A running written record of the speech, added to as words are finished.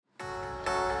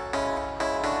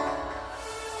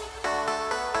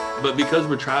But because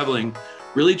we're traveling,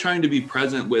 really trying to be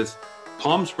present with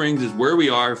Palm Springs is where we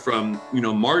are from,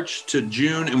 March to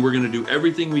June, and we're going to do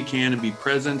everything we can and be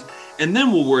present. And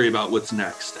then we'll worry about what's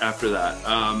next after that.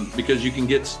 Because you can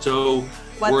get so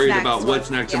worried about what's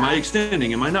next. Am I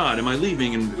extending? Am I not? Am I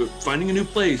leaving? And finding a new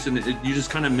place. And you just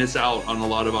kind of miss out on a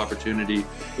lot of opportunity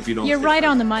if you don't. You're right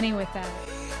on the money with that.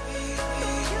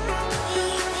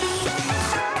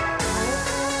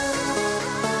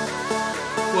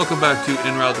 Welcome back to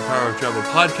En Route, the Power of Travel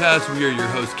podcast. We are your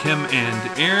hosts, Kim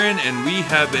and Aaron, and we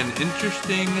have an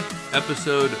interesting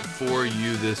episode for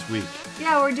you this week.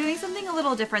 Yeah, we're doing something a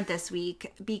little different this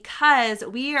week because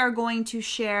we are going to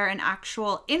share an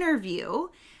actual interview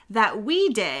that we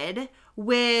did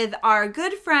with our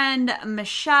good friend,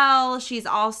 Michelle. She's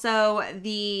also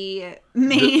the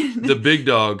main... The big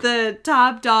dog. The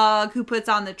top dog who puts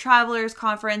on the Travelers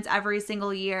Conference every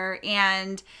single year.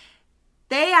 And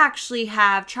they actually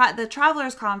have... the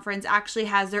Travelers Conference actually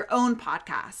has their own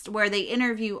podcast where they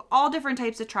interview all different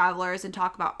types of travelers and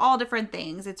talk about all different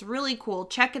things. It's really cool.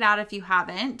 Check it out if you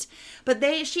haven't. But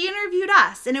she interviewed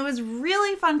us, and it was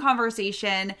really fun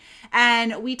conversation.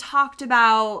 And we talked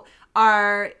about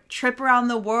our trip around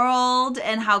the world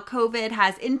and how COVID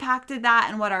has impacted that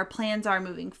and what our plans are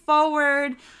moving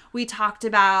forward. We talked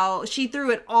about... she threw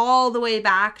it all the way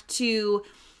back to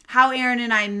how Aaron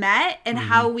and I met and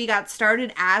how we got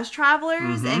started as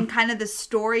travelers and kind of the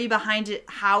story behind it,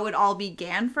 how it all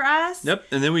began for us. Yep.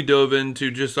 And then we dove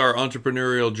into just our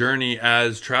entrepreneurial journey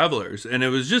as travelers. And it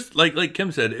was just like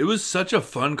Kim said, it was such a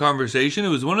fun conversation. It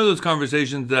was one of those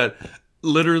conversations that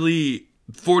literally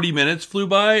 40 minutes flew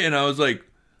by and I was like,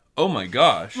 oh my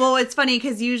gosh. Well, it's funny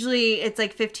because usually it's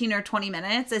like 15 or 20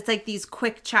 minutes. It's like these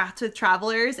quick chats with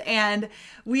travelers, and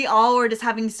we all were just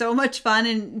having so much fun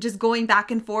and just going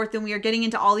back and forth, and we were getting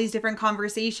into all these different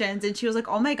conversations. And she was like,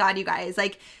 oh my God, you guys,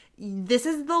 like, this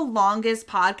is the longest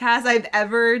podcast I've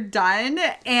ever done.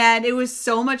 And it was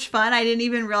so much fun. I didn't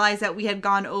even realize that we had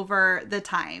gone over the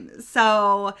time.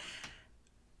 So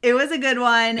it was a good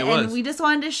one. And we just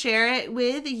wanted to share it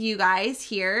with you guys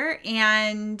here.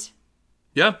 And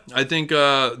yeah, I think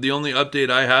the only update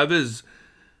I have is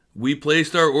we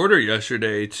placed our order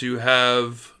yesterday to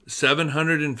have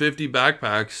 750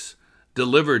 backpacks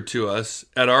delivered to us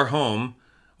at our home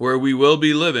where we will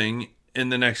be living in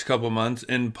the next couple months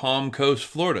in Palm Coast,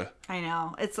 Florida. I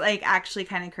know. It's like actually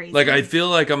kind of crazy. Like I feel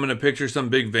like I'm going to picture some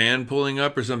big van pulling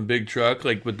up or some big truck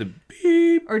like with the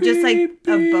beep, or just like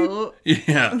a boat.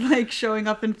 Yeah. Like showing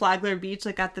up in Flagler Beach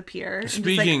like at the pier.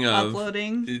 Speaking and just, of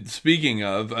uploading. Speaking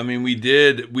of, I mean we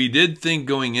did think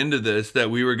going into this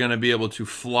that we were going to be able to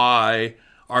fly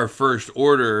our first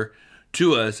order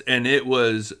to us, and it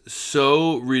was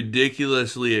so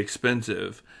ridiculously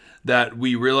expensive that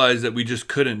we realized that we just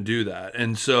couldn't do that.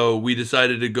 And so we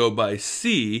decided to go by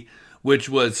sea, which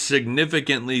was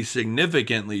significantly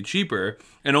cheaper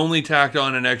and only tacked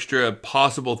on an extra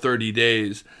possible 30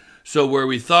 days. So where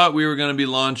we thought we were going to be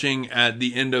launching at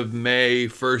the end of May,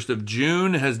 1st of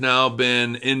June, has now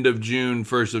been end of June,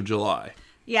 1st of July.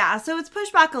 Yeah, so it's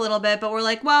pushed back a little bit, but we're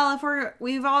like, well, if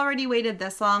we've already waited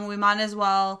this long, we might as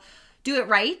well do it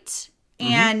right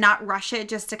and not rush it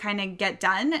just to kind of get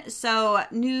done. So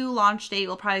new launch date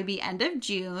will probably be end of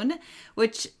June,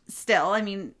 which still, I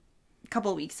mean, a couple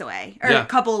of weeks away, or a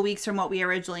couple of weeks from what we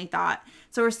originally thought.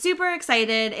 So we're super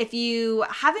excited. If you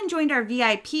haven't joined our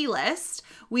VIP list,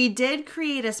 we did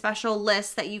create a special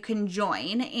list that you can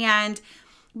join. And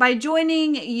by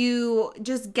joining, you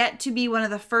just get to be one of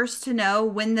the first to know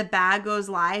when the bag goes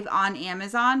live on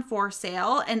Amazon for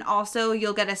sale. And also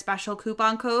you'll get a special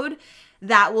coupon code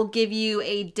that will give you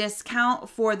a discount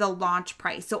for the launch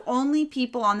price. So only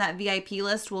people on that VIP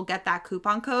list will get that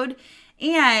coupon code.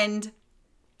 And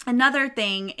another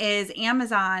thing is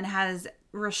Amazon has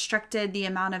restricted the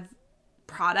amount of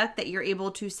product that you're able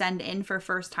to send in for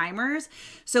first timers.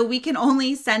 So we can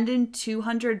only send in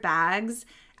 200 bags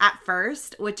at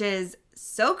first, which is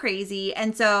so crazy.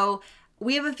 And so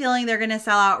we have a feeling they're going to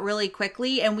sell out really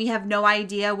quickly, and we have no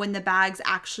idea when the bags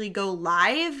actually go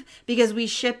live because we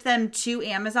ship them to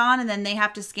Amazon and then they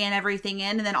have to scan everything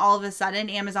in, and then all of a sudden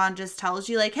Amazon just tells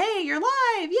you like, hey, you're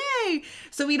live, yay.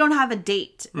 So we don't have a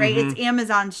date, right? It's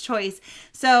Amazon's choice.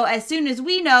 So as soon as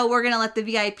we know, we're going to let the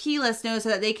VIP list know so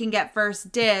that they can get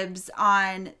first dibs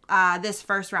on this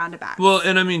first round of bags. Well,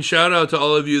 and I mean, shout out to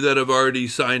all of you that have already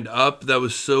signed up. That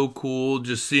was so cool,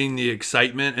 just seeing the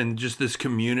excitement and just this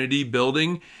community building.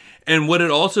 And what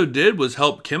it also did was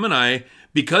help Kim and I,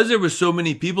 because there were so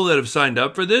many people that have signed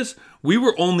up for this, we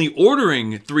were only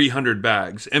ordering 300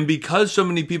 bags. And because so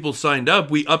many people signed up,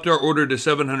 we upped our order to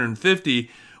 750,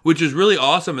 which is really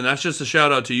awesome. And that's just a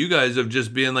shout out to you guys of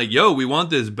just being like, yo, we want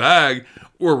this bag.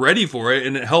 We're ready for it.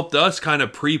 And it helped us kind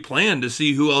of pre-plan to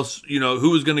see who else, who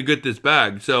was going to get this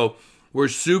bag. So we're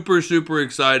super, super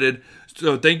excited.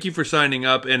 So thank you for signing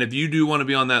up. And if you do want to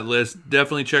be on that list,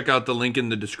 definitely check out the link in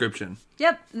the description.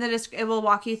 Yep. It will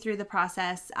walk you through the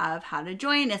process of how to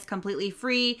join. It's completely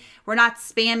free. We're not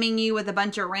spamming you with a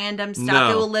bunch of random stuff.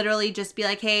 No. It will literally just be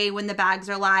like, hey, when the bags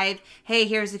are live, hey,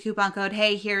 here's the coupon code.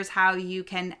 Hey, here's how you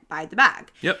can buy the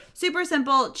bag. Yep. Super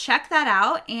simple. Check that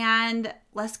out. And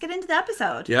let's get into the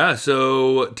episode. Yeah.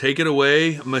 So take it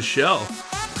away, Michelle.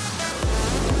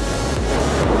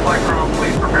 Flight crew,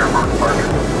 please prepare for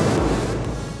departure.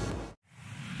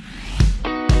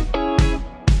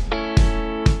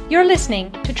 You're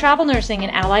listening to Travel Nursing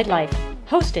and Allied Life,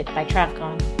 hosted by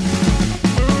TravCon.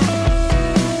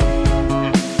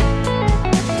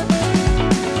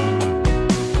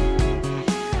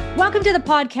 Welcome to the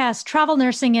podcast, Travel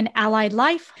Nursing and Allied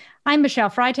Life. I'm Michelle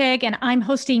Freitag, and I'm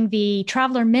hosting the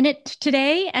Traveler Minute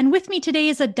today. And with me today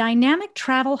is a dynamic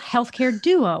travel healthcare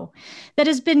duo that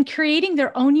has been creating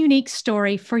their own unique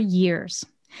story for years.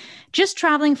 Just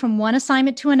traveling from one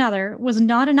assignment to another was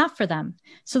not enough for them,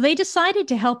 so they decided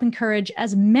to help encourage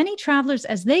as many travelers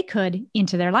as they could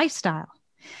into their lifestyle.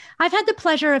 I've had the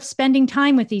pleasure of spending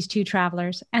time with these two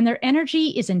travelers, and their energy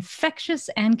is infectious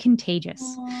and contagious.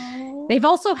 Aww. They've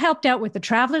also helped out with the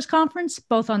Travelers Conference,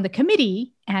 both on the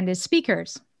committee and as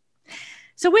speakers.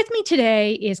 So with me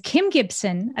today is Kim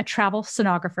Gibson, a travel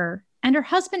sonographer, and her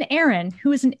husband, Aaron,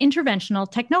 who is an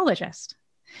interventional technologist.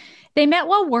 They met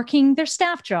while working their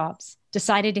staff jobs,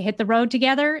 decided to hit the road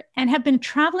together, and have been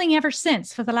traveling ever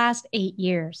since for the last 8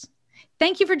 years.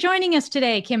 Thank you for joining us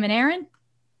today, Kim and Aaron.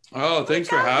 Oh, thanks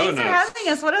for having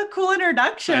us. What a cool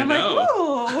introduction. I'm like,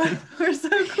 whoa, we're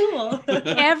so cool.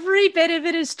 Every bit of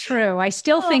it is true. I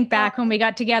still think back when we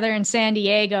got together in San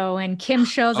Diego and Kim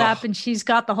shows up and she's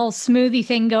got the whole smoothie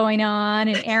thing going on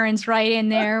and Aaron's right in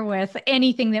there with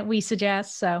anything that we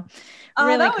suggest. So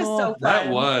really that cool. was so fun. That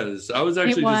was. I was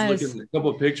actually just looking, a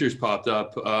couple of pictures popped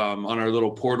up on our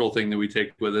little portal thing that we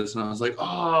take with us. And I was like,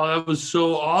 oh, that was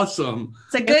so awesome.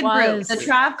 It's a good group. The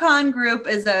TravCon group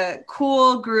is a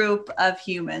cool group of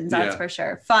humans. That's for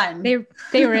sure. Fun. They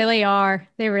really are.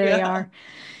 They really are.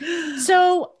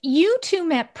 So you two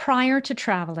met prior to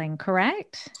traveling,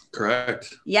 correct?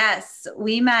 Correct. Yes,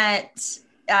 we met.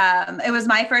 It was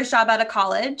my first job out of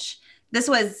college. This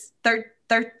was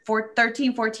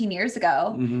 13, 14 years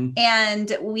ago. Mm-hmm.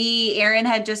 And Aaron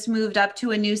had just moved up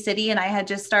to a new city and I had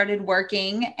just started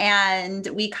working and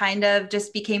we kind of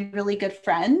just became really good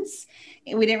friends.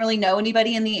 We didn't really know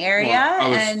anybody in the area.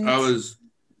 Well, I was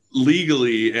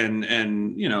legally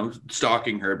and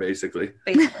stalking her basically.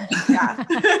 Yeah.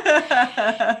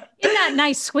 In that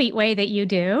nice, sweet way that you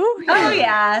do. Oh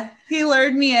yeah. He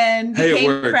lured me in,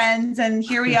 became friends, and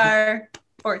here we are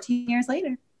 14 years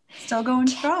later, still going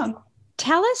strong.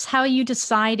 Tell us how you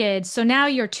decided. So now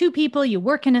you're two people, you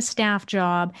work in a staff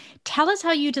job. Tell us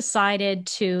how you decided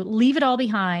to leave it all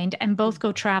behind and both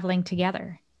go traveling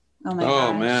together. Oh my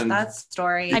gosh, man. That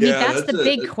story. I mean, that's the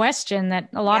big question that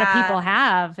a lot of people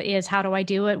have is how do I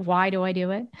do it? Why do I do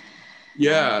it?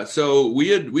 Yeah. So we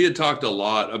had talked a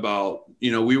lot about,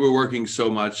 we were working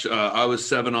so much. I was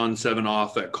 7 on, 7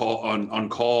 off on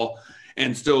call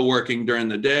and still working during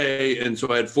the day. And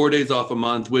so I had 4 days off a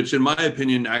month, which in my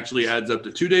opinion actually adds up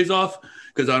to 2 days off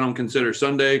because I don't consider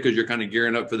Sunday because you're kind of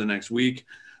gearing up for the next week.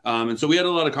 And so we had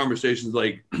a lot of conversations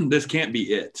like, this can't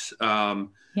be it.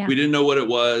 We didn't know what it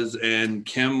was. And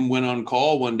Kim went on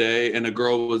call one day and a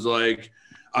girl was like,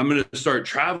 I'm going to start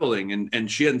traveling. And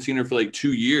she hadn't seen her for like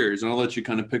 2 years. And I'll let you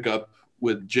kind of pick up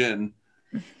with Jen.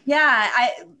 Yeah.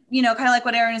 Kind of like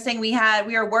what Aaron was saying, we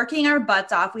were working our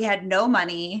butts off. We had no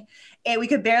money. We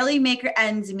could barely make our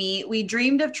ends meet. We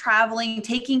dreamed of traveling,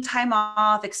 taking time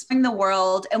off, exploring the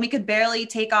world, and we could barely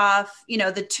take off,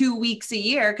 the 2 weeks a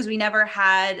year because we never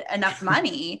had enough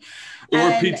money. Or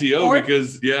PTO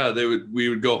because we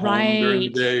would go home during the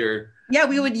day or. Yeah,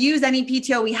 we would use any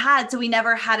PTO we had. So we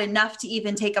never had enough to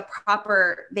even take a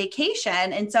proper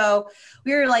vacation. And so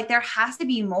we were like, there has to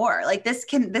be more. Like this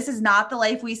is not the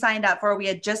life we signed up for. We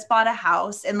had just bought a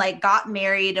house and like got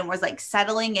married and was like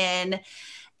settling in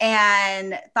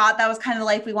and thought that was kind of the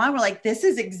life we wanted. We're like, this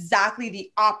is exactly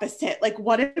the opposite. Like,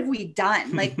 what have we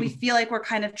done? Like, we feel like we're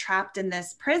kind of trapped in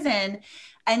this prison.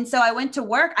 And so I went to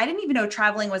work. I didn't even know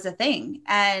traveling was a thing.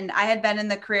 And I had been in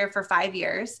the career for 5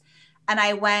 years. And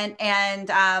I went and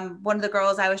one of the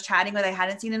girls I was chatting with, I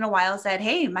hadn't seen in a while, said,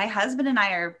 hey, my husband and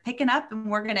I are picking up and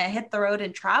we're going to hit the road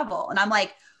and travel. And I'm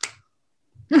like,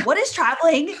 what is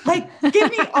traveling? Like, give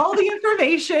me all the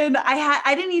information.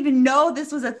 I didn't even know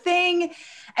this was a thing.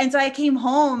 And so I came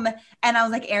home and I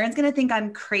was like, Aaron's going to think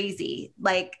I'm crazy.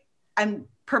 Like, I'm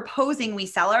proposing we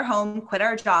sell our home, quit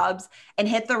our jobs, and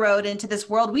hit the road into this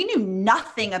world we knew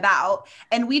nothing about.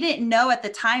 And we didn't know at the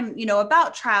time, you know,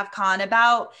 about TravCon,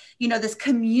 about, you know, this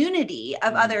community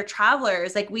of other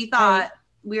travelers. Like, we thought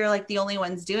we were like the only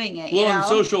ones doing it. Well, you know? and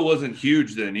social wasn't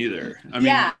huge then either. I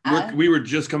mean, we were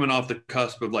just coming off the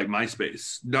cusp of like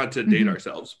MySpace, not to date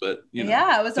ourselves, but you know.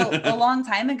 Yeah, it was a long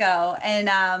time ago.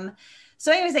 And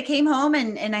so anyways, I came home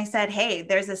and I said, hey,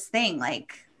 there's this thing,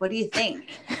 like, what do you think?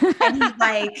 And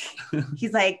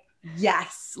he's like,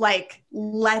 yes, like,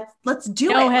 let's do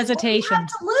it. No hesitation.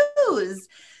 Like, what do we have to lose?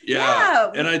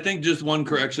 Yeah. And I think just one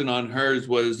correction on hers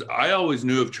was I always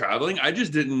knew of traveling. I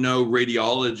just didn't know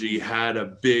radiology had a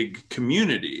big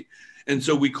community. And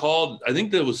so we called, I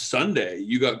think that was Sunday,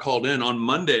 you got called in. On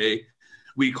Monday,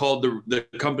 we called the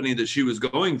company that she was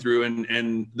going through,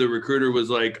 and the recruiter was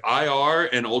like, IR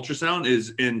and ultrasound is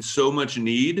in so much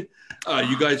need.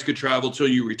 You guys could travel till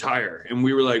you retire. And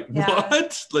we were like,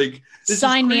 what? Like,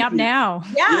 sign me up now.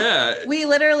 Yeah. We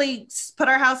literally put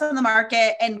our house on the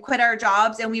market and quit our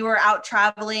jobs, and we were out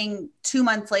traveling 2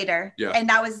 months later. Yeah. And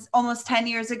that was almost 10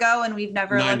 years ago, and we've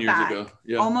never 9 looked years back. ago.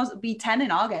 Yeah. Almost be 10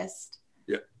 in August.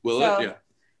 Yeah. Well, So,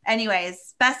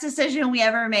 anyways, best decision we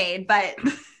ever made, but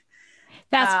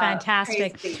that's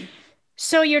fantastic. Crazy.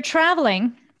 So you're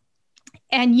traveling,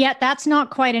 and yet that's not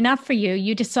quite enough for you.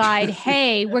 You decide,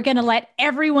 hey, we're going to let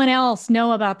everyone else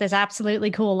know about this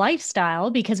absolutely cool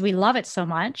lifestyle because we love it so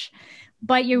much.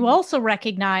 But you also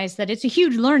recognize that it's a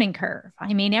huge learning curve.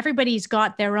 I mean, everybody's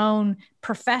got their own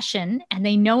profession and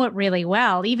they know it really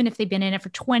well. Even if they've been in it for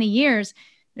 20 years,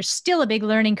 there's still a big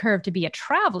learning curve to be a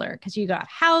traveler because you got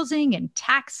housing and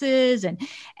taxes and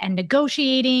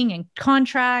negotiating and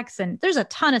contracts, and there's a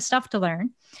ton of stuff to learn.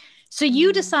 So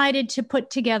you decided to put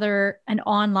together an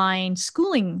online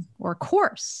schooling or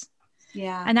course.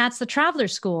 Yeah. And that's the Traveler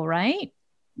School, right?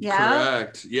 Yeah.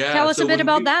 correct. Yeah. Tell us a bit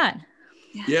about that.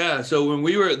 Yeah. So when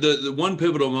we were, the one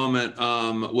pivotal moment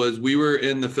was we were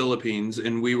in the Philippines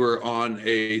and we were on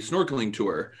a snorkeling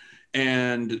tour.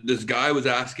 And this guy was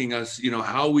asking us, you know,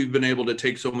 how we've been able to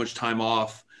take so much time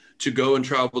off to go and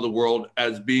travel the world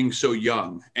as being so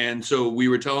young. And so we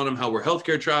were telling him how we're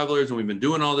healthcare travelers and we've been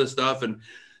doing all this stuff. And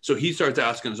so he starts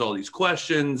asking us all these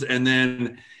questions. And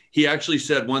then he actually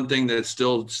said one thing that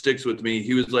still sticks with me.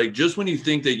 He was like, just when you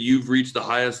think that you've reached the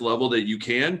highest level that you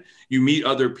can, you meet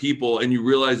other people and you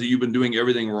realize that you've been doing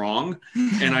everything wrong.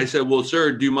 And I said, well,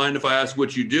 sir, do you mind if I ask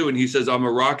what you do? And he says, I'm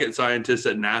a rocket scientist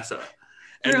at NASA.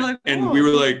 And we were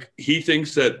like, he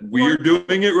thinks that we're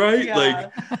doing it right. Yeah.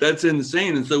 Like, that's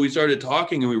insane. And so we started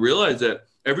talking and we realized that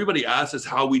everybody asks us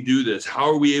how we do this. How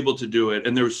are we able to do it?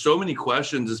 And there were so many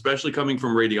questions, especially coming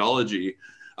from radiology,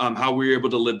 how we were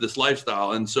able to live this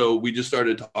lifestyle. And so we just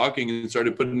started talking and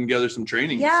started putting together some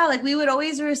trainings. Yeah. Like, we would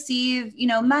always receive, you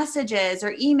know, messages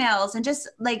or emails and just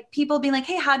like people being like,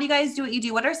 hey, how do you guys do what you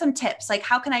do? What are some tips? Like,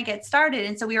 how can I get started?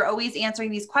 And so we were always answering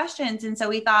these questions. And so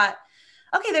we thought,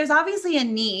 okay, there's obviously a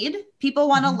need. People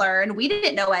want to learn. We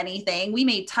didn't know anything. We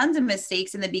made tons of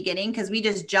mistakes in the beginning because we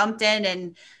just jumped in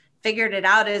and figured it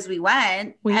out as we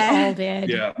went. We all did.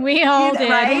 Yeah. We all did.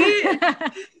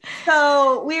 Right?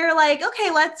 So we were like,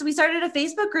 okay, we started a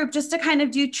Facebook group just to kind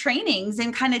of do trainings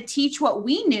and kind of teach what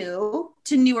we knew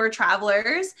to newer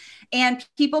travelers. And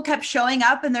people kept showing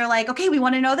up and they're like, okay, we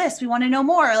want to know this. We want to know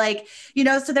more. Like, you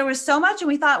know, so there was so much. And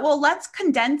we thought, well, let's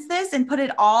condense this and put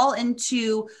it all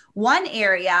into one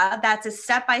area that's a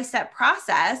step-by-step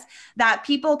process that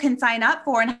people can sign up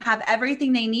for and have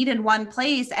everything they need in one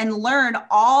place and learn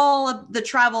all of the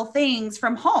travel things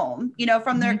from home, you know,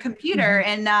 from their computer.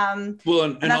 And that's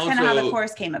kind of how the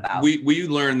course came about. We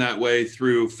learned that way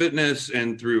through fitness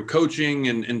and through coaching.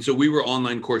 And so we were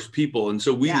online course people. And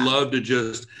so we love to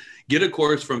just get a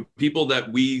course from people that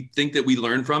we think that we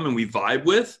learn from and we vibe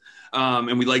with.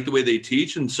 And we like the way they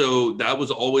teach. And so that was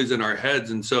always in our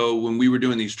heads. And so when we were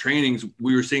doing these trainings,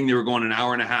 we were seeing they were going an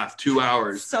hour and a half, 2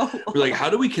 hours. So we're like, how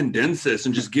do we condense this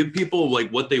and just give people like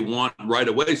what they want right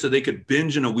away so they could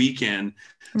binge in a weekend,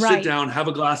 sit down, have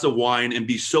a glass of wine and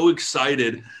be so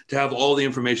excited to have all the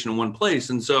information in one place.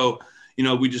 And so, you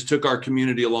know, we just took our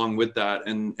community along with that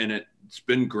and it's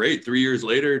been great. 3 years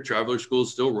later, Traveler School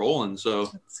is still rolling. So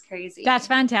that's crazy. That's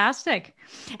fantastic.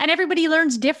 And everybody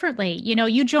learns differently. You know,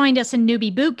 you joined us in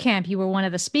Newbie Boot Camp. You were one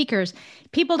of the speakers.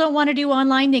 People don't want to do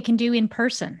online. They can do in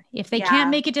person. If they can't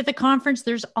make it to the conference,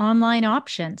 there's online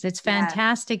options. It's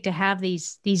fantastic to have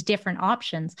these different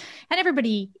options. And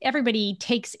everybody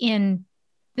takes in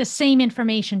the same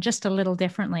information just a little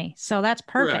differently. So that's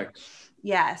perfect. Correct.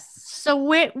 Yes. So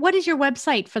what is your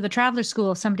website for the Traveler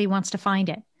School if somebody wants to find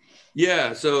it?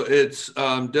 Yeah, so it's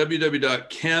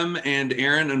www.kim and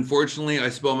Aaron. Unfortunately, I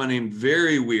spell my name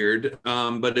very weird,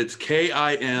 but it's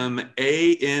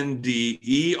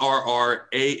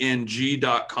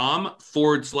KIMANDERRANG.com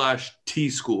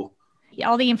 /T school.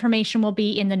 All the information will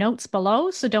be in the notes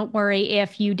below. So don't worry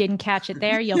if you didn't catch it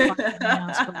there. You'll find it in the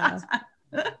notes below.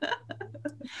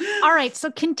 All right.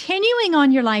 So continuing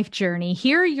on your life journey,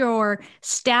 here are your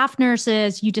staff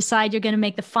nurses. You decide you're going to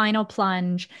make the final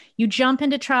plunge. You jump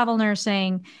into travel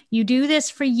nursing. You do this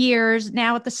for years.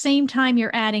 Now, at the same time,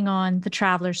 you're adding on the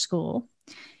traveler school.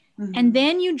 Mm-hmm. And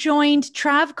then you joined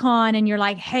TravCon and you're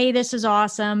like, hey, this is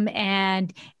awesome.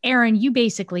 And Aaron, you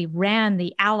basically ran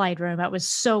the Allied room. That was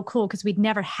so cool because we'd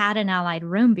never had an Allied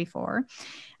room before.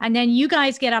 And then you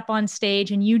guys get up on stage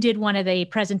and you did one of the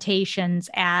presentations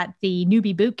at the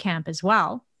newbie boot camp as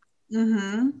well.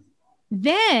 Mm-hmm.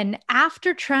 Then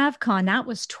after TravCon, that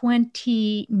was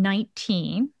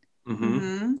 2019.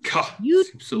 Mm-hmm. God, you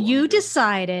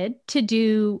decided to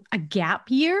do a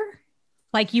gap year.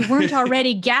 Like you weren't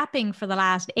already gapping for the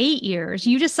last 8 years.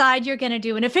 You decide you're going to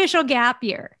do an official gap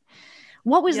year.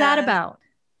 What was that about?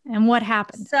 And what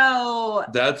happened? So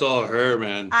that's all her,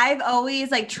 man. I've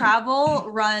always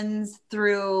travel runs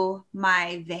through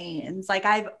my veins.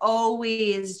 I've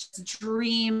always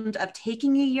dreamed of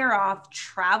taking a year off,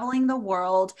 traveling the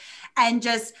world, and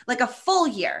just a full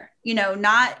year,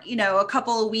 not, a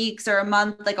couple of weeks or a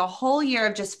month, a whole year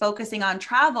of just focusing on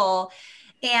travel.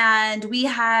 And we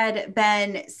had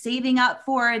been saving up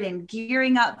for it and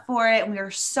gearing up for it. And we were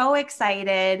so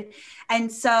excited.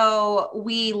 And so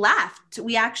we left.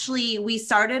 We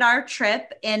started our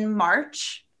trip in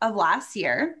March of last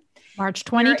year. March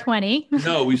 2020.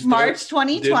 No, we started March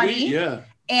 2020. Yeah.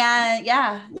 And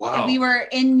wow. We were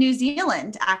in New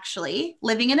Zealand, actually,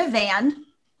 living in a van.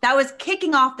 That was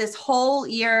kicking off this whole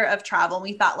year of travel.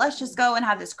 We thought, let's just go and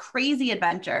have this crazy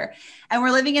adventure. And we're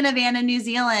living in a van in New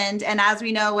Zealand. And as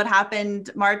we know what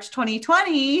happened March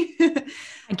 2020.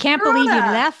 I can't believe you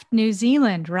left New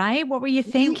Zealand, right? What were you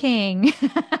thinking?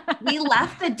 We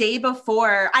left the day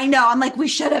before. I know. I'm like, we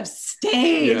should have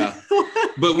stayed. Yeah.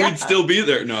 But we'd still be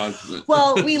there. No.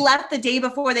 Well, we left the day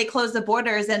before they closed the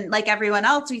borders. And like everyone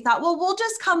else, we thought, well, we'll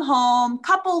just come home,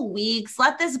 couple weeks,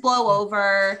 let this blow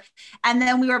over. And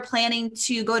then we were planning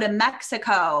to go to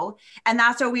Mexico. And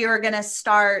that's where we were going to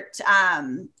start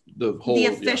the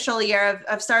official year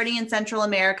of starting in Central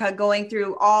America, going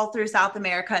through South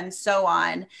America and so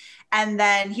on. And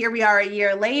then here we are a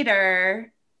year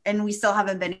later, and we still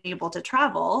haven't been able to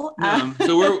travel.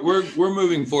 So we're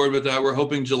moving forward with that. We're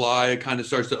hoping July kind of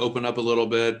starts to open up a little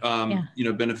bit.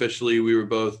 Beneficially, we were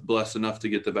both blessed enough to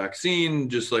get the vaccine,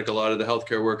 just like a lot of the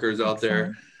healthcare workers out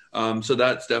there. So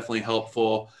that's definitely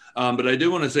helpful. But I do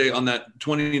want to say on that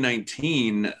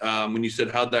 2019, when you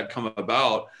said how'd that come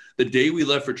about, the day we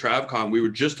left for TravCon, we were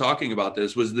just talking about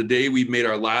this, was the day we made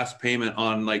our last payment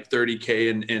on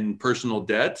 $30K in personal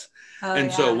debt.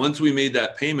 So once we made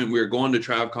that payment, we were going to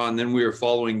TravCon. Then we were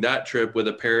following that trip with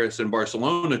a Paris and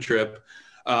Barcelona trip.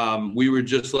 We were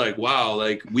just like, wow,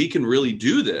 we can really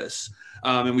do this.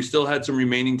 And we still had some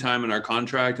remaining time in our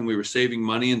contract and we were saving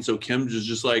money. And so Kim was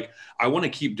just like, I want to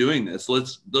keep doing this.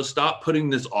 Let's stop putting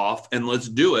this off and let's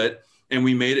do it. And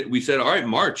we made it. We said, all right,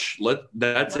 March,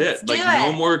 that's it.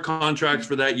 No more contracts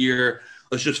for that year.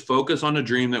 Let's just focus on a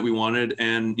dream that we wanted.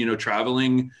 And,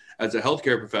 traveling as a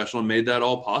healthcare professional made that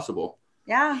all possible.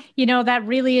 Yeah. That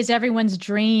really is everyone's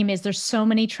dream. There's so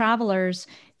many travelers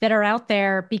that are out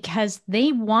there because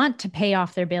they want to pay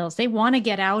off their bills. They want to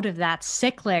get out of that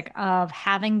cyclic of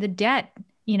having the debt.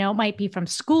 It might be from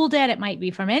school debt. It might be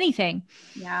from anything.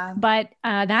 Yeah. But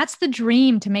that's the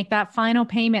dream, to make that final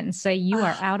payment and say you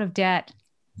are out of debt.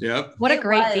 Yep. What a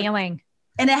great feeling.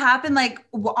 And it happened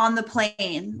on the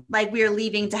plane, we were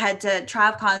leaving to head to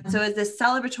TravCon. So it was this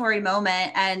celebratory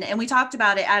moment. And we talked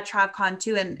about it at TravCon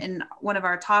too in one of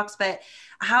our talks, but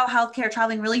how healthcare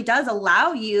traveling really does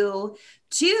allow you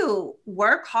to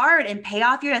work hard and pay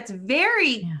off your debts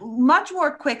much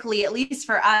more quickly, at least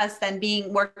for us, than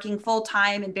working full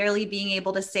time and barely being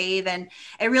able to save. And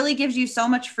it really gives you so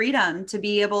much freedom to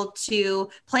be able to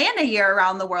plan a year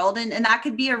around the world. And that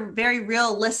could be a very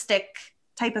realistic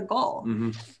type of goal. Mm-hmm.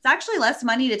 It's actually less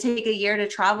money to take a year to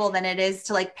travel than it is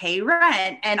to pay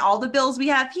rent and all the bills we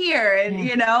have here. And,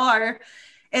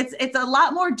 it's a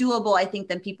lot more doable, I think,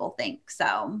 than people think.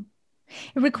 So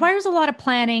it requires a lot of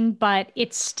planning, but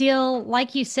it's still,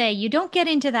 like you say, you don't get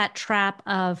into that trap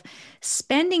of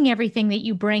spending everything that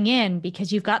you bring in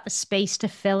because you've got the space to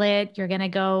fill it. You're going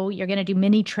to do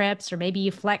mini trips, or maybe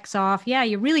you flex off. Yeah,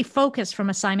 you're really focused from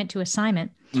assignment to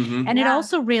assignment. Mm-hmm. And it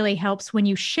also really helps when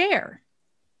you share.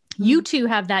 You two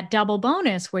have that double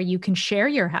bonus where you can share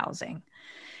your housing,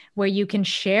 where you can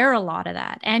share a lot of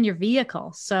that and your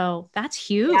vehicle. So that's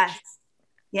huge. Yes.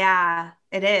 Yeah,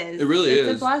 it is. It really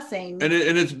is a blessing. And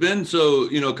it's been so,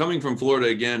 coming from Florida,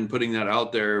 again, putting that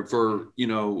out there for,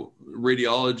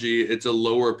 radiology, it's a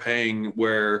lower paying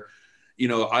where,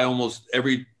 I almost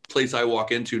every place I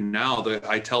walk into now that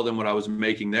I tell them what I was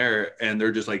making there, and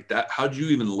they're just like, that, how'd you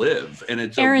even live? And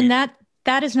it's Aaron,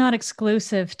 that is not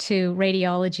exclusive to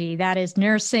radiology. That is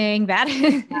nursing. That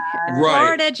is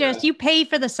Florida. You pay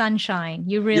for the sunshine.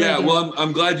 You really do. Well,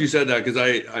 I'm glad you said that, because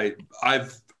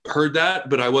I've heard that,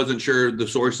 but I wasn't sure the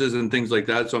sources and things like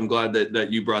that. So I'm glad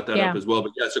that you brought that up as well.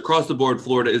 But yes, across the board,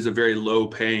 Florida is a very low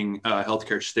paying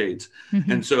healthcare state.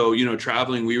 Mm-hmm. And so,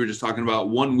 traveling, we were just talking about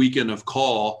 1 weekend of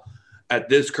call at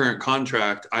this current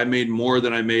contract. I made more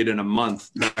than I made in a month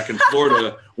back in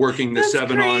Florida working the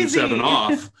 7 on, 7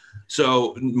 off.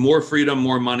 So more freedom,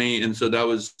 more money. And so that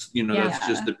was, that's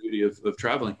just the beauty of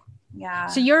traveling. Yeah.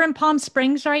 So you're in Palm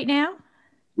Springs right now?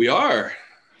 We are.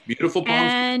 Beautiful Palm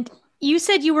Springs. And you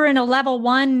said you were in a level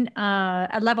one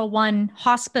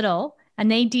hospital,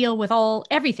 and they deal with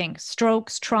everything,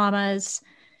 strokes, traumas.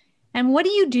 And what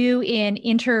do you do in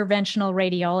interventional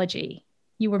radiology?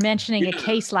 You were mentioning a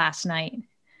case last night.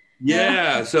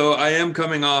 Yeah. So I am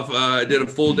coming off, I did a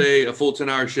full day, a full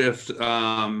 10-hour shift. It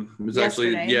was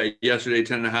yesterday,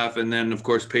 10 and a half. And then of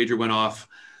course, pager went off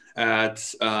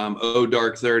at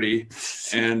dark 30.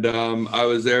 And I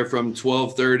was there from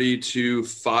 12:30 to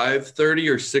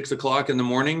 5:30 or 6 o'clock in the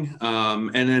morning.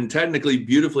 And then technically,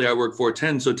 beautifully, I work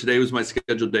 410. So today was my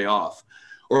scheduled day off,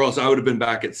 or else I would have been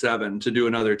back at 7 to do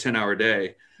another 10-hour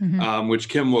day. Mm-hmm. Which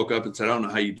Kim woke up and said, I don't know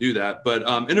how you do that. But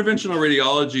interventional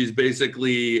radiology is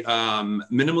basically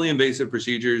minimally invasive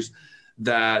procedures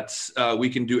that we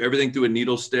can do everything through a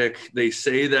needle stick. They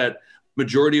say that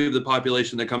majority of the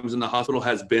population that comes in the hospital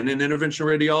has been in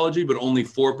interventional radiology, but only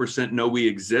 4% know we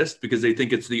exist because they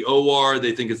think it's the OR,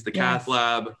 they think it's the cath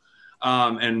lab.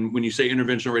 And when you say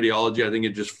interventional radiology, I think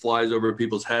it just flies over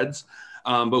people's heads.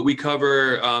 But we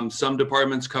cover, some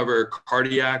departments cover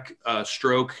cardiac,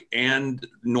 stroke, and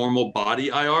normal body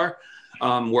IR.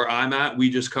 Where I'm at, we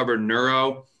just cover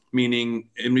neuro, meaning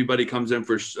anybody comes in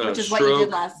for which is stroke. What you did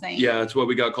last night. Yeah, it's what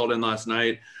we got called in last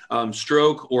night.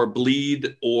 Stroke or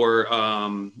bleed or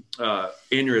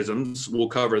aneurysms, we'll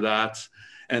cover that.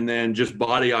 And then just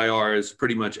body IR is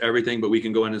pretty much everything, but we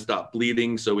can go in and stop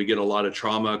bleeding. So we get a lot of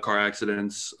trauma, car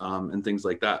accidents, and things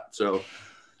like that. So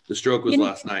the stroke was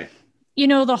last night.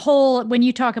 When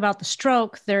you talk about the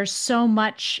stroke, there's so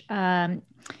much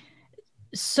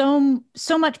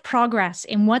progress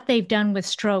in what they've done with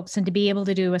strokes, and to be able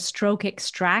to do a stroke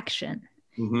extraction,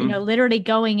 literally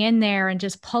going in there and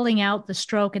just pulling out the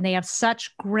stroke. And they have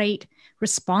such great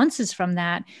responses from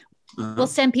that. We'll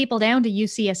send people down to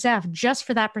UCSF just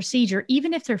for that procedure.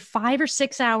 Even if they're 5 or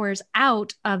 6 hours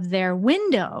out of their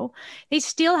window, they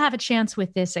still have a chance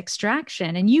with this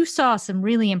extraction. And you saw some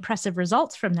really impressive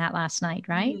results from that last night,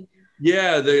 right?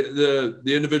 Yeah, the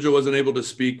individual wasn't able to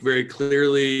speak very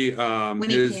clearly. When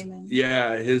he came in.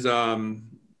 Yeah, his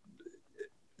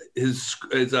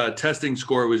testing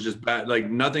score was just bad, like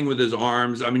nothing with his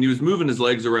arms. I mean, he was moving his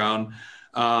legs around.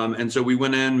 And so we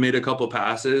went in, made a couple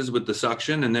passes with the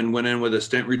suction, and then went in with a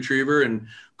stent retriever and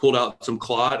pulled out some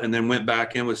clot, and then went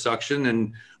back in with suction,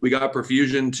 and we got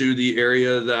perfusion to the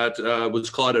area that was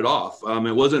clotted off.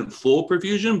 It wasn't full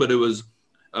perfusion, but it was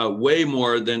way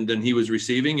more than he was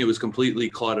receiving. It was completely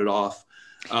clotted off.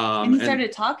 And he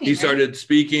started talking. He started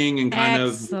speaking and kind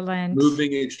of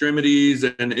moving extremities.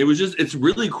 And it was it's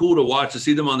really cool to watch, to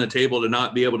see them on the table, to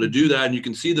not be able to do that. And you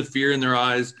can see the fear in their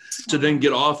eyes to then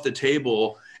get off the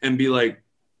table and be like,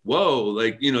 whoa,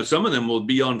 like, some of them will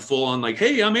be on full on like,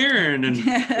 hey, I'm Aaron. And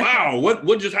wow,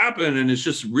 what just happened? And it's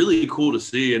just really cool to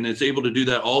see. And it's able to do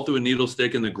that all through a needle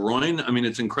stick in the groin. I mean,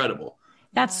 it's incredible.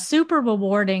 That's super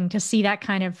rewarding to see that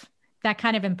kind of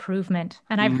improvement.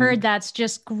 And I've heard that's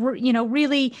just,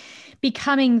 really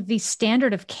becoming the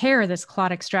standard of care, this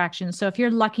clot extraction. So if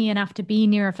you're lucky enough to be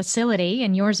near a facility,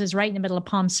 and yours is right in the middle of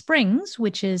Palm Springs,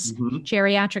 which is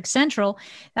Geriatric Central,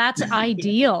 that's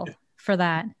ideal for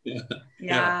that.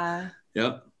 Yeah.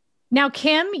 Yep. Now,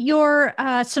 Kim, your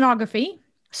sonography.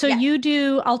 So you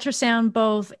do ultrasound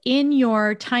both in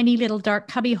your tiny little dark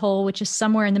cubby hole, which is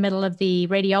somewhere in the middle of the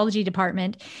radiology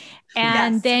department.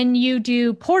 And then you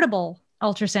do portable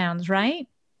ultrasounds, right?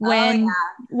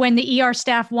 When the ER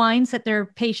staff whines that their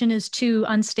patient is too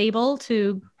unstable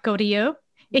to go to you,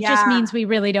 it just means we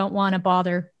really don't want to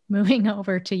bother moving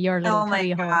over to your little Oh my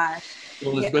cubby hole. gosh.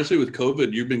 Well, especially with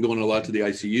COVID, you've been going a lot to the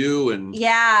ICU and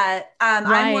Yeah. I'm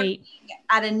Right. working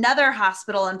at another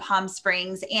hospital in Palm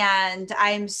Springs, and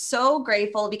I'm so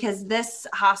grateful because this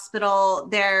hospital,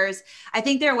 I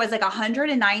think there was like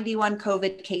 191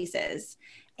 COVID cases,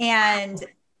 and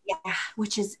yeah,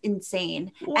 which is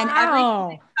insane. And every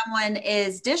time someone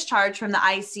is discharged from the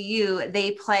ICU,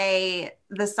 they play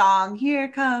the song, "Here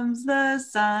Comes the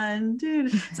Sun."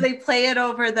 Dude. So they play it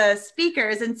over the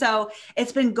speakers. And so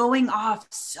it's been going off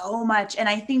so much. And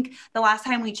I think the last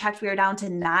time we checked, we were down to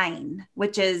 9,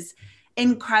 which is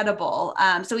incredible.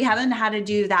 So we haven't had to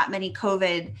do that many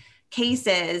COVID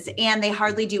cases, and they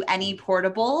hardly do any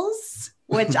portables,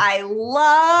 which I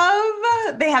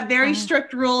love. They have very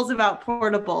strict rules about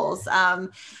portables.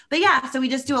 But yeah, so we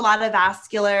just do a lot of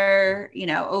vascular,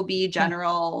 OB,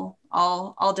 general,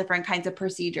 all different kinds of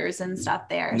procedures and stuff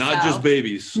there. not just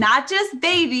babies. Not just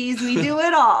babies. We do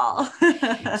it all.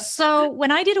 So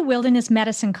when I did a wilderness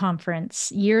medicine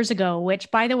conference years ago,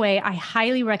 which by the way, I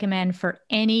highly recommend for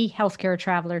any healthcare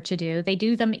traveler to do, they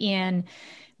do them in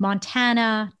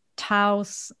Montana,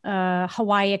 Taos,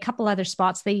 Hawaii, a couple other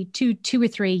spots. They do 2 or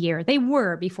 3 a year. They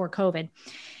were before COVID.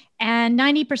 And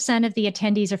 90% of the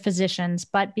attendees are physicians,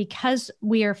 but because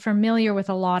we are familiar with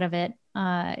a lot of it,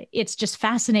 it's just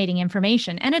fascinating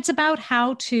information. And it's about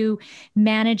how to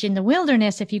manage in the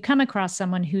wilderness if you come across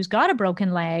someone who's got a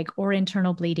broken leg or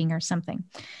internal bleeding or something.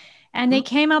 And they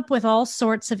came up with all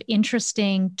sorts of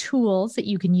interesting tools that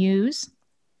you can use.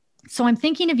 So I'm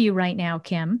thinking of you right now,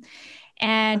 Kim,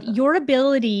 and your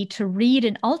ability to read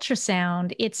an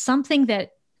ultrasound. It's something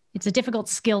that it's a difficult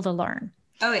skill to learn.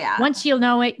 Oh, yeah. Once you'll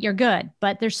know it, you're good.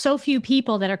 But there's so few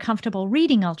people that are comfortable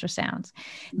reading ultrasounds.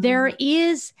 There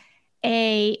is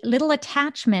a little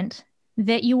attachment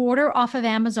that you order off of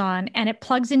Amazon, and it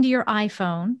plugs into your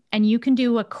iPhone, and you can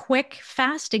do a quick,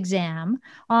 fast exam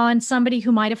on somebody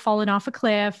who might have fallen off a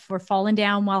cliff or fallen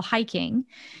down while hiking.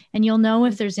 And you'll know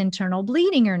if there's internal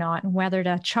bleeding or not, and whether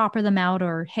to chopper them out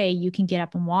or, hey, you can get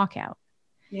up and walk out.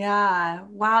 Yeah.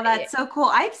 Wow. That's so cool.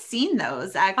 I've seen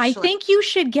those actually. I think you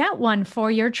should get one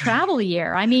for your travel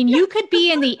year. I mean, you could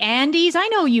be in the Andes. I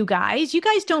know you guys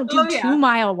don't do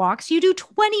 2-mile walks. You do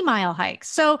 20-mile hikes.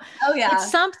 So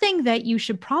it's something that you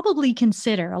should probably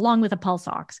consider along with a pulse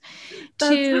ox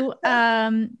to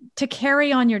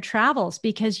carry on your travels,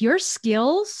 because your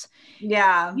skills,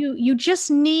 you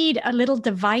just need a little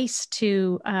device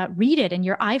to read it, and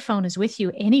your iPhone is with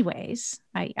you anyways.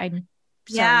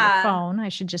 Your phone. I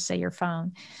should just say your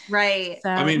phone. Right. So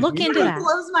I mean, look into that. It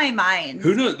blows my mind.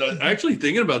 Who knows? Actually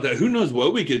thinking about that, who knows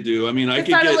what we could do? I mean, I could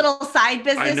start get a little side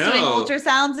business doing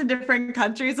ultrasounds in different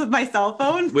countries with my cell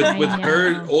phone. With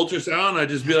her ultrasound, I'd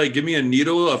just be like, give me a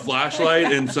needle, a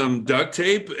flashlight, and some duct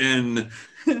tape, and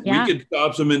we could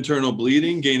stop some internal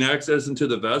bleeding, gain access into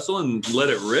the vessel, and let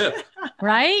it rip.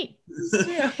 Right?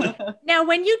 Now,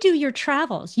 when you do your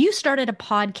travels, you started a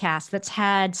podcast that's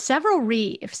had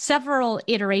several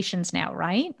iterations now,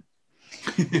 right?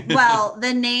 Well,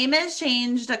 the name has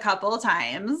changed a couple of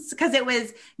times because it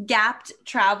was Gapped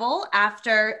Travel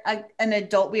after an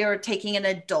adult. We were taking an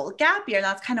adult gap year, and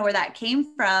that's kind of where that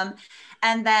came from.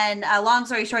 And then, long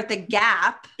story short, the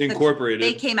Gap Incorporated.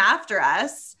 They came after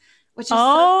us. Which is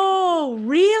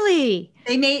really?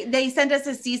 They sent us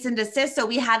a cease and desist, so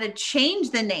we had to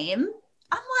change the name.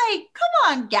 I'm like, come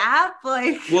on, Gap.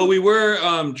 Well, we were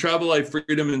Travel Life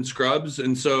Freedom and Scrubs,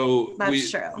 and so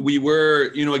we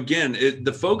were, again,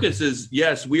 the focus is,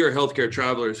 yes, we are healthcare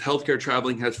travelers. Healthcare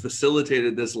traveling has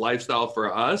facilitated this lifestyle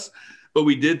for us, but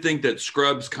we did think that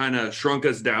Scrubs kind of shrunk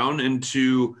us down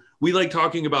into. We like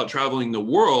talking about traveling the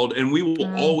world, and we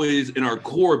will always, in our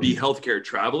core, be healthcare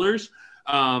travelers.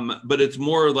 But it's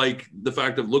more like the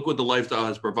fact of look what the lifestyle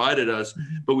has provided us,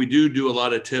 but we do a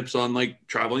lot of tips on like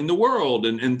traveling the world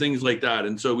and things like that.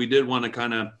 And so we did want to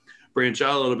kind of branch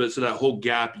out a little bit. So that whole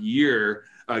gap year,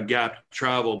 gap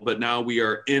travel, but now we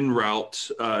are en route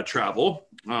travel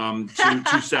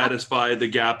to satisfy the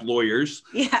Gap lawyers.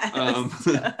 Yes.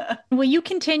 Will you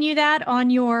continue that on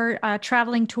your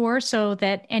traveling tour so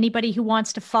that anybody who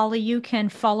wants to follow you can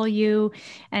follow you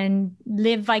and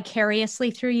live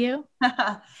vicariously through you?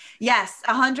 Yes,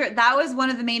 100. That was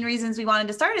one of the main reasons we wanted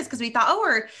to start, is because we thought,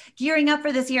 we're gearing up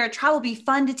for this year of travel. It'll be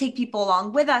fun to take people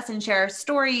along with us and share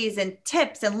stories and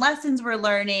tips and lessons we're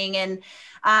learning. And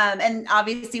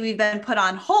obviously we've been put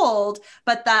on hold,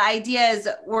 but the idea is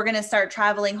we're going to start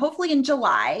traveling hopefully in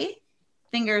July.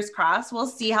 fingers crossed. We'll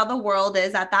see how the world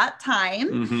is at that time.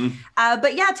 Mm-hmm.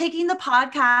 But yeah, taking the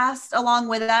podcast along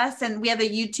with us. And we have a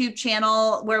YouTube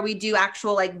channel where we do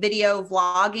actual like video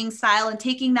vlogging style, and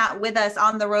taking that with us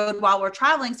on the road while we're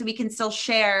traveling, so we can still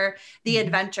share the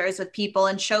adventures with people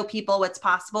and show people what's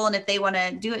possible, and if they want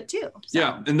to do it too. So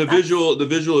yeah. And the visual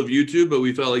of YouTube, but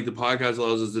we felt like the podcast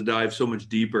allows us to dive so much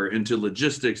deeper into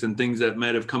logistics and things that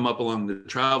might have come up along the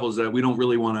travels that we don't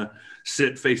really want to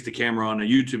sit face to camera on a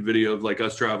YouTube video of like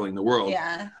us traveling the world.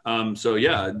 Yeah. So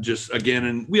yeah, just again,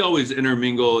 and we always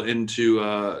intermingle into,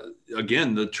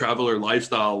 again, the traveler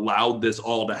lifestyle allowed this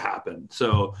all to happen.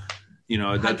 So, you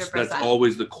know, that's 100%.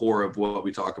 always the core of what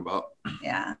we talk about.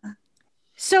 Yeah.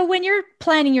 So when you're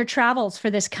planning your travels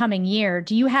for this coming year,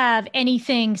 do you have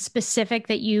anything specific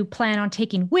that you plan on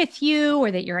taking with you or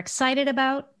that you're excited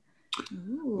about?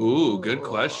 Ooh, good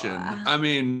question. I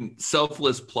mean,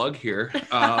 selfless plug here.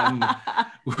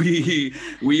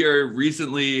 We are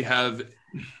recently have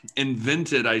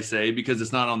invented, I say, because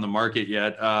it's not on the market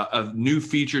yet, a new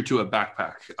feature to a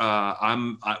backpack.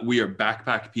 We are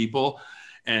backpack people.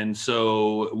 And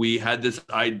so we had this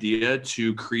idea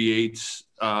to create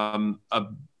a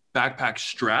backpack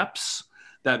straps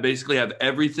that basically have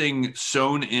everything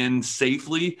sewn in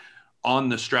safely on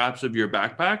the straps of your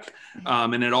backpack.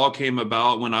 And it all came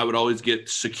about when I would always get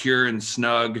secure and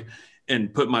snug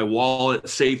and put my wallet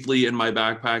safely in my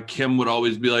backpack. Kim would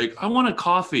always be like, I want a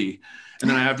coffee. And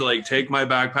then I have to like take my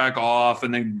backpack off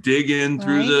and then dig in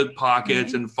through the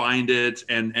pockets and find it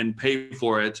and pay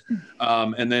for it.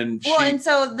 And then and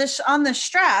so on the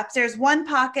straps, there's one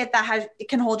pocket that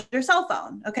can hold your cell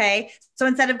phone. Okay. So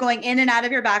instead of going in and out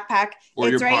of your backpack,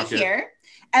 it's right here.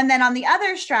 And then on the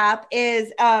other strap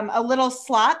is a little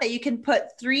slot that you can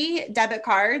put 3 debit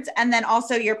cards and then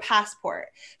also your passport.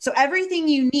 So everything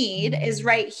you need is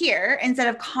right here instead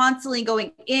of constantly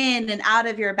going in and out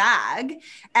of your bag.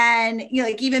 And you know,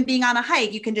 like even being on a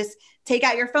hike, you can just take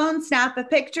out your phone, snap a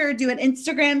picture, do an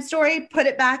Instagram story, put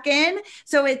it back in.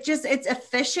 So it's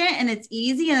efficient and it's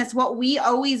easy. And it's what we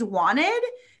always wanted,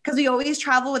 because we always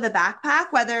travel with a backpack,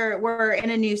 whether we're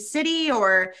in a new city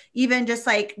or even just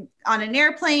like on an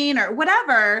airplane or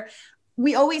whatever.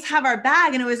 We always have our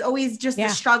bag, and it was always just a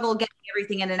struggle getting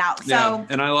everything in and out. So,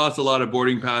 and I lost a lot of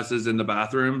boarding passes in the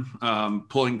bathroom,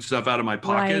 pulling stuff out of my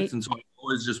pockets. Right. And so I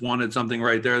always just wanted something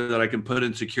right there that I can put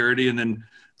in security and then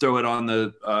throw it on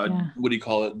the, what do you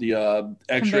call it? The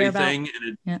x-ray thing.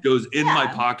 And it goes in my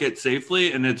pocket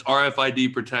safely, and it's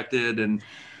RFID protected. And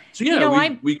so, you know,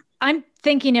 I'm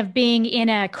thinking of being in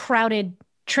a crowded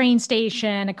train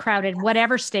station, a crowded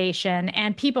whatever station,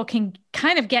 and people can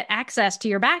kind of get access to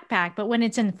your backpack. But when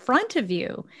it's in front of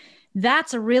you,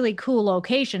 that's a really cool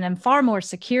location and far more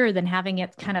secure than having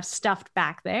it kind of stuffed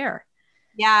back there.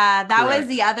 Yeah, that was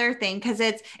the other thing, because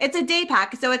it's a day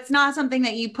pack. So it's not something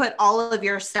that you put all of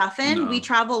your stuff in. No. We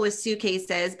travel with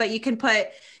suitcases, but you can put,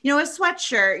 you know, a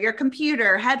sweatshirt, your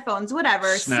computer, headphones,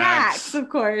 whatever, snacks of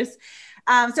course.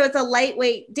 So it's a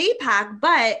lightweight day pack,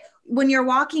 but when you're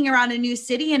walking around a new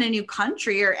city in a new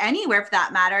country or anywhere for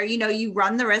that matter, you know, you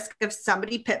run the risk of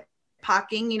somebody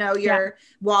pickpocketing, you know, your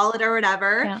wallet or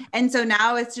whatever. Yeah. And so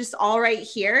now it's just all right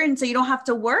here. And so you don't have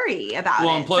to worry about it.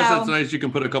 Well, and plus it's nice. You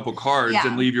can put a couple cards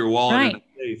and leave your wallet in a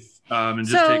safe. And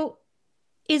just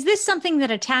is this something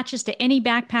that attaches to any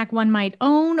backpack one might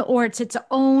own, or it's its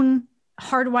own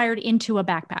hardwired into a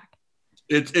backpack?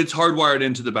 It's hardwired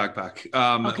into the backpack.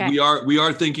 We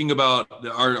are thinking about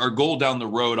our goal down the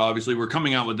road. Obviously, we're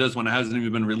coming out with this one. It hasn't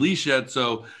even been released yet.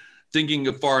 So thinking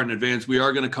far in advance, we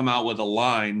are going to come out with a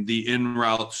line, the en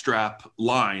route strap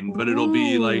line, but it'll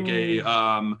be like a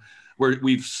where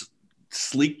we've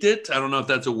sleeked it. I don't know if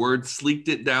that's a word, sleeked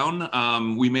it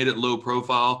down. We made it low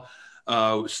profile.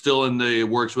 Still in the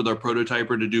works with our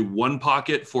prototyper to do one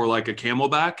pocket for like a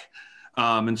camelback.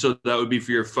 And so that would be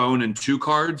for your phone and 2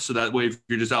 cards. So that way, if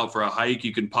you're just out for a hike,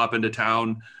 you can pop into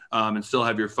town and still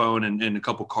have your phone and a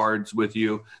couple cards with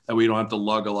you. That way you don't have to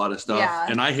lug a lot of stuff. Yeah.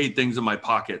 And I hate things in my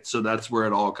pocket. So that's where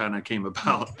it all kind of came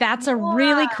about. That's a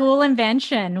really cool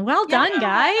invention. Well done,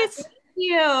 guys. Thank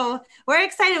you. We're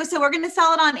excited. So we're going to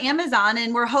sell it on Amazon,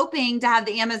 and we're hoping to have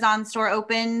the Amazon store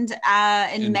opened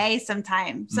in May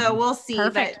sometime. So we'll see.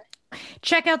 Perfect.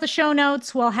 Check out the show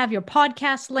notes. We'll have your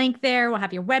podcast link there. We'll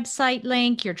have your website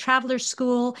link, your Traveler's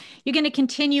School. You're going to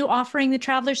continue offering the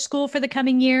Traveler's School for the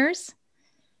coming years?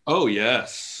 Oh,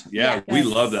 yes. Yeah, we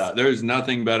love that. There's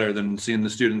nothing better than seeing the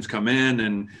students come in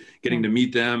and getting to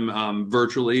meet them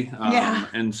virtually.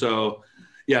 And so,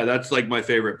 yeah, that's like my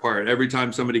favorite part. Every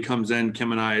time somebody comes in,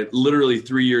 Kim and I, literally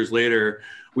 3 years later,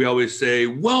 we always say,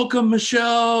 "Welcome,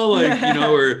 Michelle," like,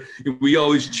 or we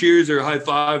always cheers or high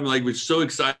five. And like, we're so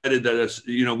excited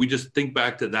that we just think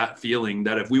back to that feeling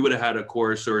that if we would have had a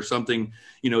course or something,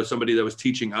 somebody that was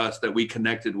teaching us that we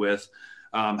connected with,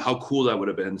 how cool that would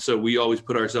have been. So we always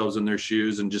put ourselves in their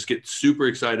shoes and just get super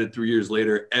excited 3 years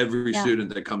later, every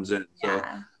student that comes in. So.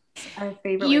 Our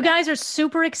favorite. You guys are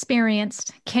super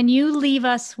experienced. Can you leave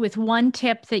us with one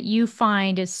tip that you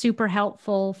find is super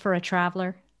helpful for a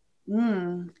traveler?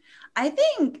 I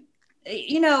think,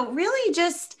 really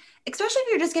just, especially if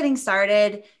you're just getting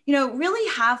started, really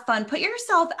have fun, put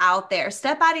yourself out there,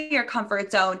 step out of your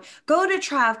comfort zone, go to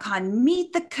TravCon,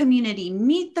 meet the community,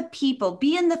 meet the people,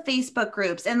 be in the Facebook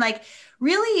groups. And like,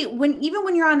 really, even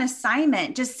when you're on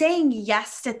assignment, just saying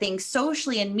yes to things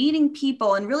socially and meeting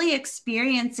people and really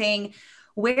experiencing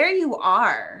where you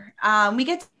are. We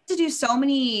get to do so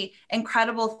many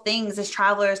incredible things as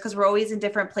travelers because we're always in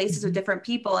different places with different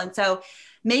people. And so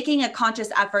making a conscious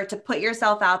effort to put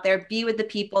yourself out there, be with the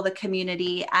people, the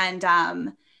community, and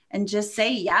just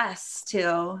say yes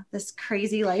to this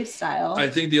crazy lifestyle. I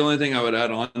think the only thing I would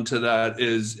add on to that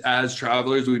is, as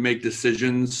travelers, we make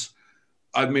decisions.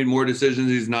 I've made more decisions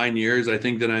these 9 years, I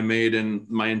think, than I made in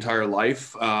my entire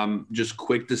life. Just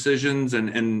quick decisions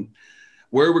and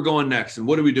where we're going next and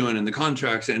what are we doing in the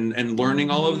contracts and learning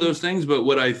all of those things. But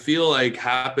what I feel like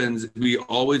happens, we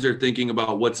always are thinking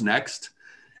about what's next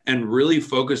and really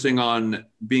focusing on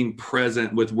being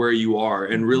present with where you are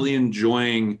and really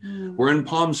enjoying. We're in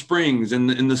Palm Springs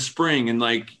in the spring. And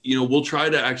like, we'll try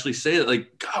to actually say it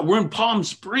like, God, we're in Palm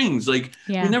Springs. Like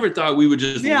we never thought we would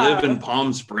just live in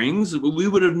Palm Springs. We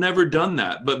would have never done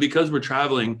that. But because we're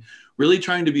traveling, really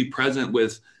trying to be present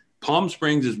with Palm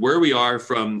Springs is where we are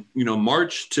from,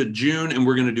 March to June, and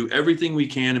we're going to do everything we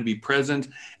can and be present.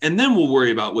 And then we'll worry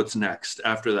about what's next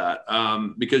after that.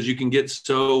 Because you can get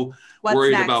so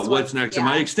worried about what's next. Am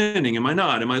I extending? Am I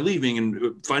not? Am I leaving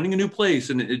and finding a new place?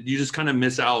 And you just kind of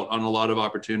miss out on a lot of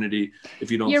opportunity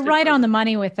if you don't. You're right on the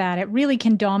money with that. It really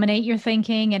can dominate your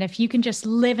thinking. And if you can just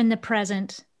live in the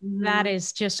present, that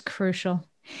is just crucial.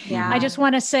 Yeah. I just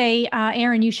want to say,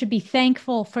 Erin, you should be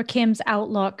thankful for Kim's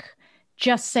outlook.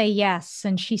 Just say yes.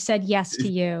 And she said yes to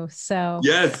you. So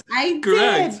yes, I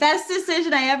correct. did. Best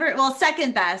decision I ever,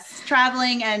 second best,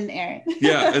 traveling and Erin.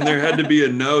 Yeah. And there had to be a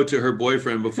no to her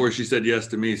boyfriend before she said yes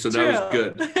to me. So that was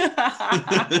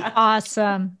good.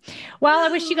 Awesome. Well, I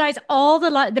wish you guys all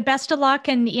the best of luck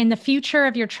in the future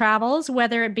of your travels,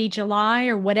 whether it be July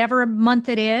or whatever month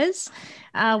it is.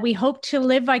 We hope to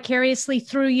live vicariously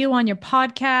through you on your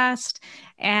podcast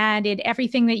and in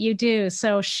everything that you do.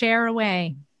 So share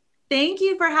away. Thank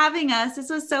you for having us. This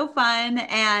was so fun,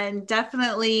 and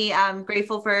definitely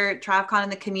grateful for TravCon and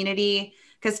the community,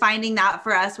 because finding that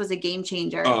for us was a game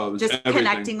changer. Just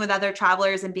connecting with other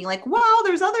travelers and being like, wow,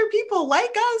 there's other people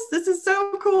like us. This is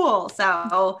so cool.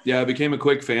 So yeah, it became a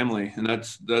quick family, and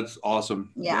that's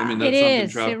awesome. Yeah, I mean,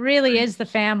 that's it really is the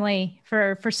family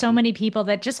for so many people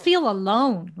that just feel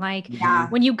alone. Like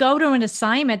when you go to an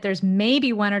assignment, there's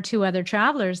maybe one or two other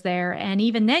travelers there, and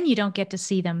even then you don't get to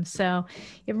see them. So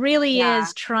it really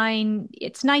is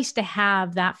it's nice to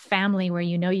have that family where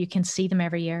you can see them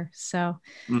every year. So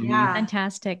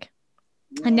fantastic.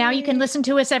 And now you can listen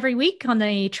to us every week on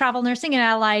the Travel Nursing and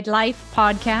Allied Life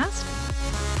podcast.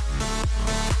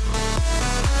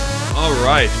 All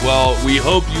right. Well, we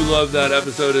hope you loved that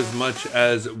episode as much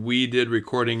as we did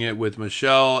recording it with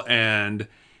Michelle. And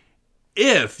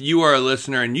if you are a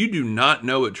listener and you do not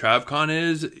know what TravCon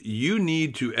is, you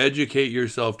need to educate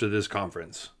yourself to this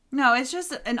conference. No, it's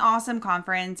just an awesome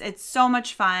conference. It's so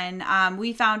much fun.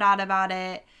 We found out about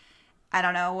it, I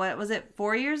don't know, what was it,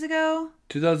 4 years ago?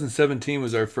 2017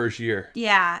 was our first year.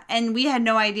 Yeah, and we had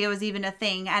no idea it was even a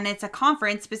thing. And it's a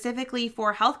conference specifically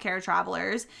for healthcare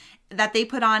travelers that they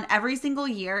put on every single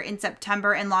year in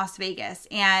September in Las Vegas.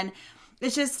 And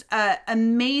it's just an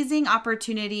amazing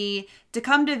opportunity to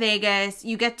come to Vegas.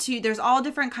 There's all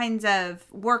different kinds of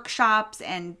workshops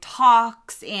and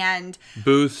talks and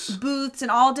booths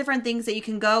and all different things that you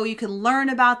can go. You can learn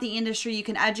about the industry. You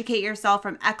can educate yourself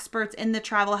from experts in the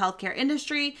travel healthcare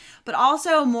industry. But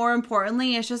also, more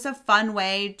importantly, it's just a fun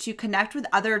way to connect with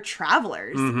other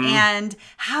travelers and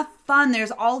have fun.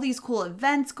 There's all these cool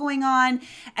events going on,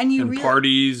 and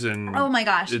parties and oh my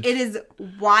gosh, it is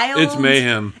wild. It's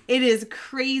mayhem. It is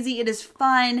crazy. It is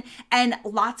fun, and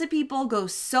lots of people go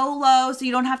solo, so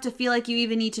you don't have to feel like you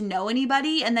even need to know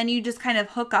anybody, and then you just kind of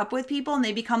hook up with people, and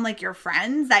they become like your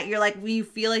friends that you're like, you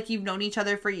feel like you've known each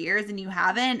other for years and you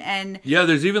haven't. And yeah,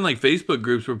 there's even like Facebook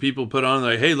groups where people put on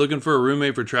like, hey, looking for a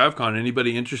roommate for TravCon,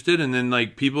 anybody interested? And then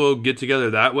like people get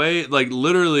together that way. Like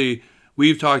literally,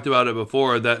 we've talked about it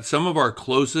before, that some of our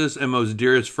closest and most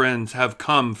dearest friends have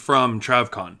come from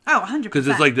TravCon. Oh, 100%. Because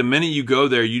it's like the minute you go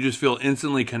there, you just feel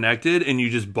instantly connected and you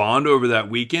just bond over that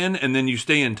weekend and then you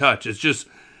stay in touch.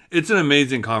 It's an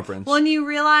amazing conference. Well, and you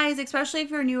realize, especially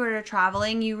if you're newer to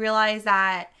traveling, you realize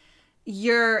that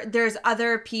there's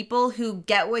other people who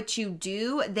get what you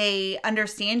do. They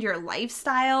understand your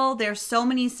lifestyle. There's so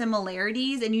many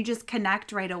similarities and you just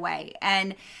connect right away.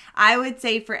 And I would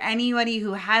say for anybody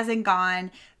who hasn't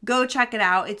gone, go check it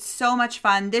out. It's so much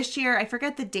fun. This year, I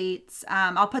forget the dates.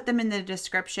 I'll put them in the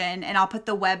description, and I'll put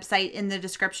the website in the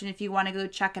description if you want to go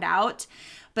check it out.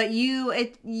 But you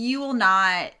will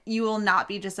not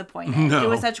be disappointed. No. It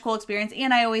was such a cool experience.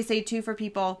 And I always say too, for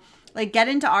people, like, get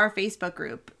into our Facebook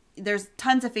group. There's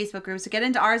tons of Facebook groups. So get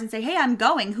into ours and say, hey, I'm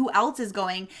going. Who else is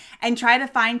going? And try to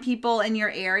find people in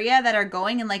your area that are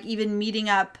going, and like even meeting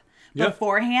up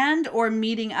beforehand or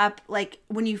meeting up like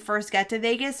when you first get to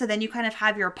Vegas. So then you kind of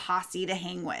have your posse to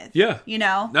hang with. Yeah. You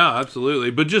know? No, absolutely.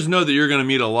 But just know that you're going to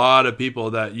meet a lot of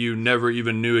people that you never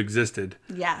even knew existed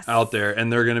out there.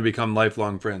 And they're going to become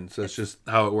lifelong friends. That's just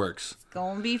how it works.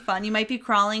 Gonna be fun. You might be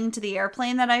crawling to the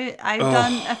airplane that I've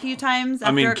done a few times.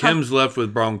 I mean, Kim's left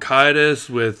with bronchitis,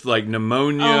 with like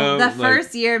pneumonia. Oh, the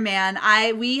first year, man,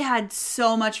 we had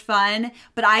so much fun,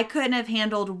 but I couldn't have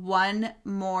handled one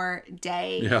more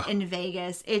day in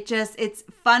Vegas. It's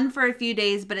fun for a few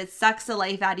days, but it sucks the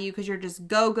life out of you because you're just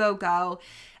go, go, go.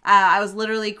 I was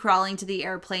literally crawling to the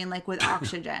airplane like with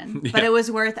oxygen, but it was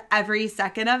worth every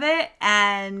second of it.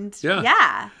 And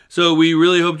So we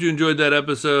really hope you enjoyed that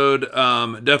episode.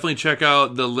 Definitely check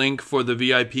out the link for the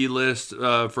VIP list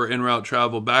for En Route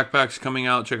Travel backpacks coming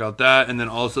out. Check out that. And then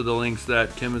also the links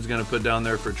that Kim is going to put down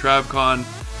there for TravCon.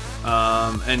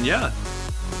 And yeah.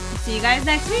 See you guys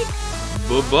next week.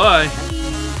 Bye-bye.